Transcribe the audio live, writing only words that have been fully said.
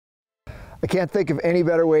I can't think of any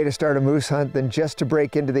better way to start a moose hunt than just to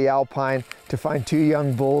break into the alpine to find two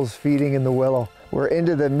young bulls feeding in the willow. We're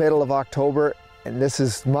into the middle of October, and this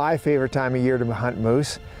is my favorite time of year to hunt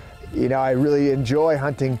moose. You know, I really enjoy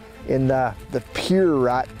hunting in the pure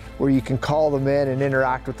rut where you can call them in and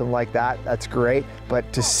interact with them like that. That's great.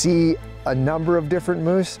 But to see a number of different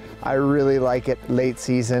moose, I really like it late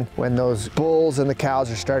season when those bulls and the cows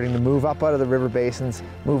are starting to move up out of the river basins,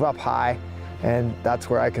 move up high, and that's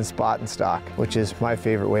where I can spot and stalk, which is my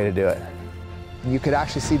favorite way to do it. You could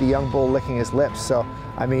actually see the young bull licking his lips. So,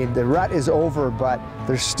 I mean, the rut is over, but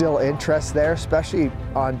there's still interest there, especially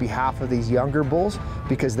on behalf of these younger bulls,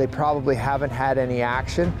 because they probably haven't had any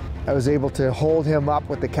action. I was able to hold him up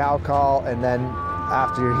with the cow call, and then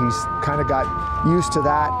after he's kind of got used to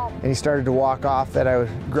that and he started to walk off, that I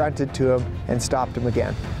grunted to him and stopped him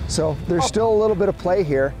again. So there's still a little bit of play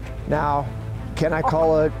here. Now, can I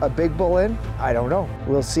call a big bull in? I don't know.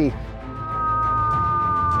 We'll see.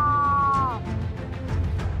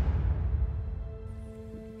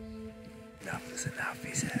 Enough is enough,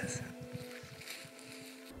 he says.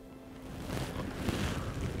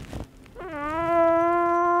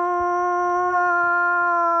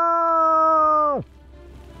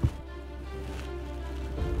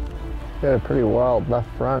 Got a pretty wild left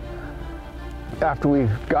front. After we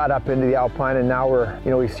got up into the alpine and now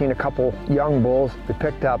we've seen a couple young bulls. We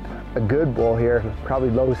picked up a good bull here, probably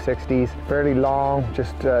low 60s, fairly long,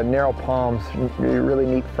 just narrow palms, really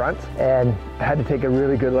neat fronts. And I had to take a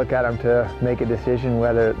really good look at him to make a decision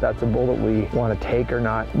whether that's a bull that we want to take or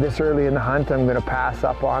not. This early in the hunt, I'm going to pass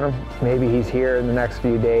up on him. Maybe he's here in the next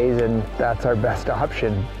few days and that's our best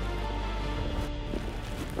option.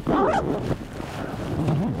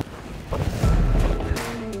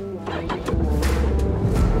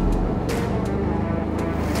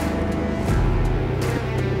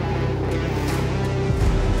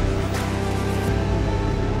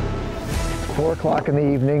 4 o'clock in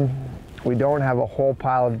the evening. We don't have a whole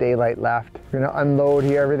pile of daylight left. We're gonna unload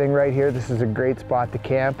here, everything right here. This is a great spot to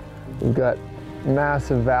camp. We've got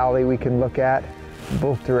massive valley we can look at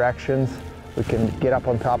both directions. We can get up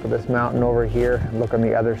on top of this mountain over here and look on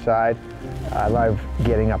the other side. I love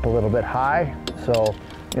getting up a little bit high. So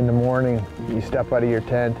in the morning, you step out of your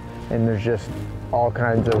tent and there's just all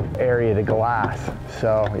kinds of area to glass.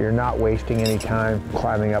 So you're not wasting any time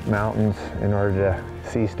climbing up mountains in order to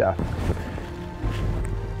see stuff.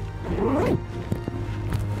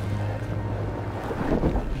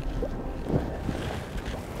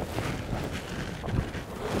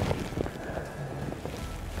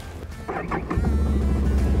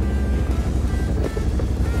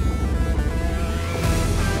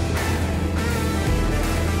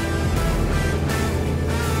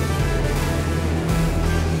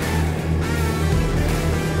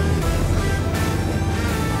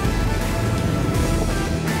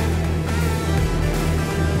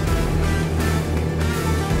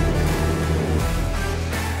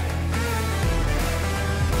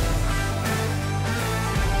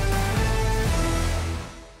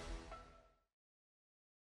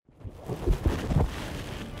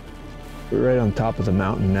 'We're right on top of the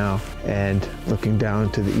mountain now and looking down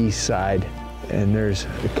to the east side, and there's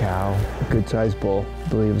a cow, a good sized bull. I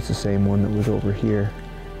believe it's the same one that was over here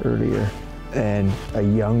earlier, and a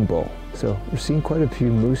young bull. So we're seeing quite a few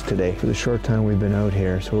moose today for the short time we've been out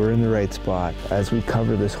here, so we're in the right spot. As we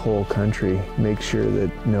cover this whole country, make sure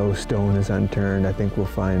that no stone is unturned. I think we'll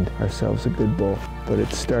find ourselves a good bull, but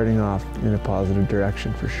it's starting off in a positive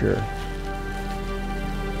direction for sure.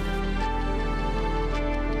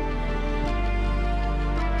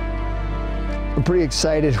 I'm pretty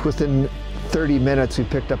excited. Within 30 minutes, we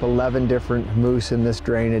picked up 11 different moose in this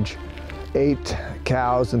drainage. 8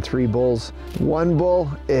 cows and 3 bulls. One bull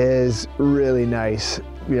is really nice.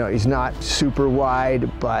 You know, he's not super wide,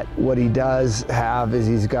 but what he does have is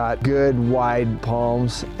he's got good wide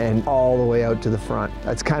palms and all the way out to the front.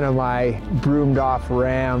 That's kind of my broomed off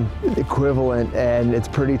ram equivalent, and it's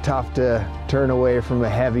pretty tough to turn away from a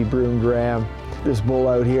heavy broomed ram. This bull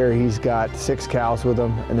out here, he's got 6 cows with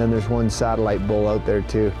him, and then there's one satellite bull out there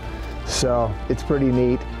too. So it's pretty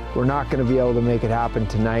neat. We're not gonna be able to make it happen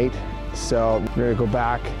tonight, so we're gonna go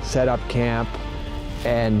back, set up camp,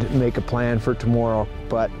 and make a plan for tomorrow.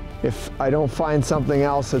 But if I don't find something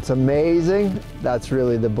else that's amazing, that's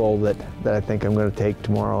really the bull that I think I'm gonna take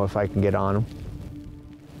tomorrow if I can get on him.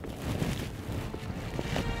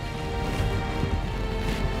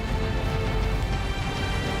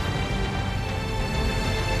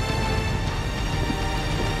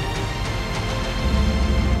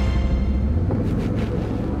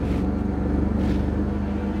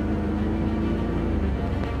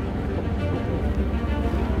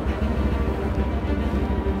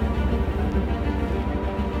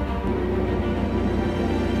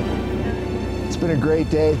 been a great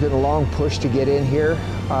day. It's been a long push to get in here.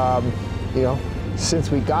 You know, since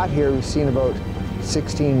we got here, we've seen about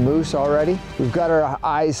 16 moose already. We've got our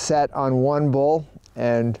eyes set on one bull,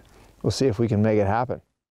 and we'll see if we can make it happen.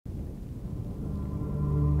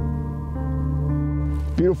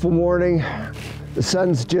 Beautiful morning. The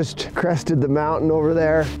sun's just crested the mountain over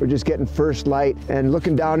there. We're just getting first light and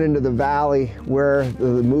looking down into the valley where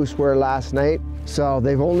the moose were last night. So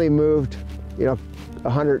they've only moved, you know,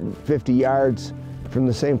 150 yards from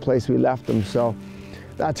the same place we left them. So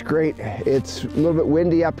that's great. It's a little bit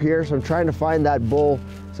windy up here, so I'm trying to find that bull.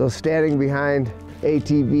 So standing behind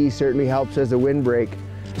ATV certainly helps as a windbreak.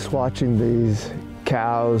 Just watching these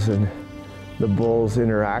cows and the bulls'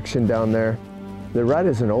 interaction down there. The rut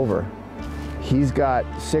isn't over. He's got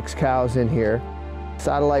 6 cows in here.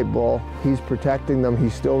 Satellite bull, he's protecting them.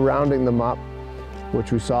 He's still rounding them up,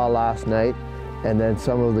 which we saw last night. And then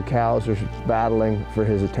some of the cows are battling for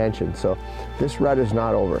his attention. So this rut is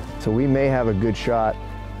not over. So we may have a good shot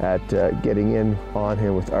at getting in on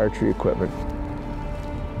him with archery equipment.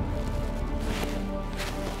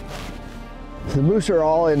 The moose are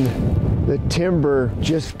all in the timber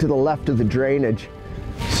just to the left of the drainage.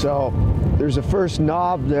 So there's a first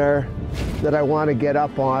knob there that I want to get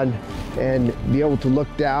up on and be able to look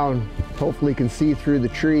down, hopefully can see through the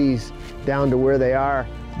trees down to where they are,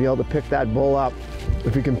 be able to pick that bull up.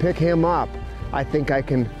 If we can pick him up, I think I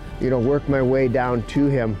can, you know, work my way down to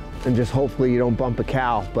him and just hopefully you don't bump a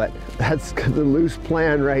cow. But that's the loose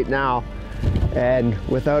plan right now. And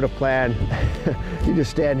without a plan, you just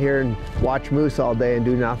stand here and watch moose all day and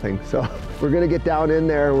do nothing. So we're gonna get down in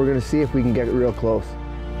there and we're gonna see if we can get real close.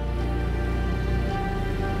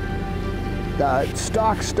 The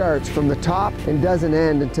stalk starts from the top and doesn't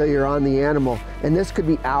end until you're on the animal, and this could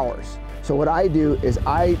be hours. So what I do is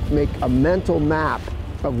I make a mental map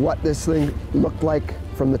of what this thing looked like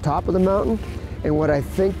from the top of the mountain and what I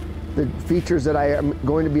think the features that I am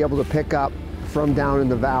going to be able to pick up from down in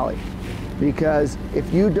the valley. Because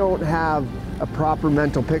if you don't have a proper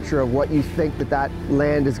mental picture of what you think that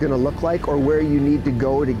land is going to look like or where you need to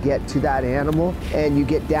go to get to that animal and you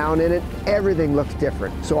get down in it, everything looks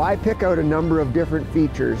different. So I pick out a number of different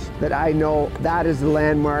features that I know that is the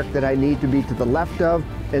landmark that I need to be to the left of,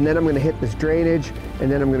 and then I'm going to hit this drainage,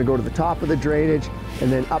 and then I'm going to go to the top of the drainage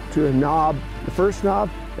and then up to a knob, the first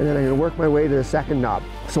knob, and then I'm going to work my way to the second knob.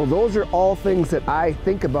 So those are all things that I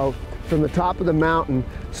think about from the top of the mountain,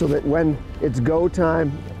 so that when it's go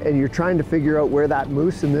time and you're trying to figure out where that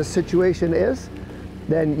moose in this situation is,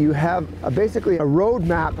 then you have basically a road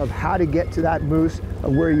map of how to get to that moose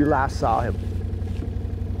of where you last saw him.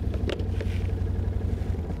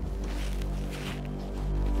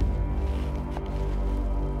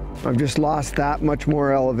 I've just lost that much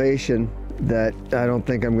more elevation that I don't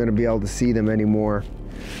think I'm going to be able to see them anymore.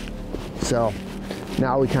 So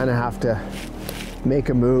now we kind of have to make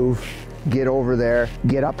a move, get over there,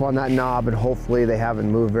 get up on that knob, and hopefully they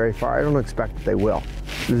haven't moved very far. I don't expect that they will.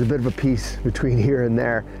 There's a bit of a piece between here and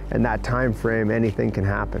there, and that time frame, anything can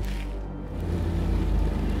happen.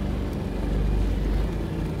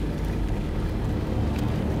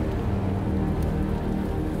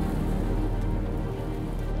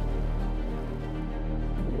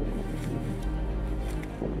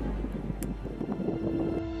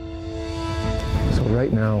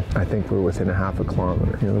 Right now, I think we're within a half a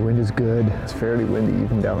kilometer. You know, the wind is good. It's fairly windy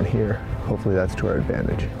even down here. Hopefully that's to our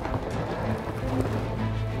advantage.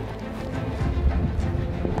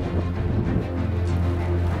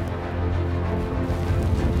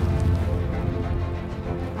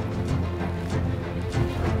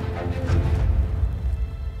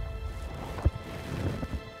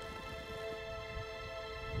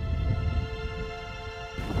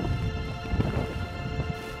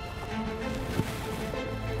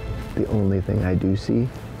 The only thing I do see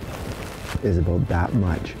is about that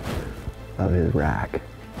much of his rack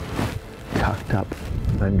tucked up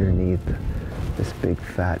underneath this big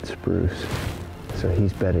fat spruce. So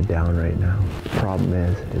he's bedded down right now. The problem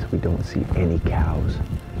is we don't see any cows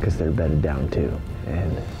because they're bedded down too.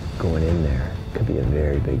 And going in there could be a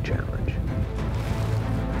very big challenge.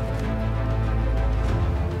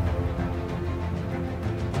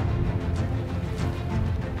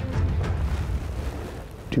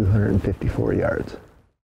 "254 yards.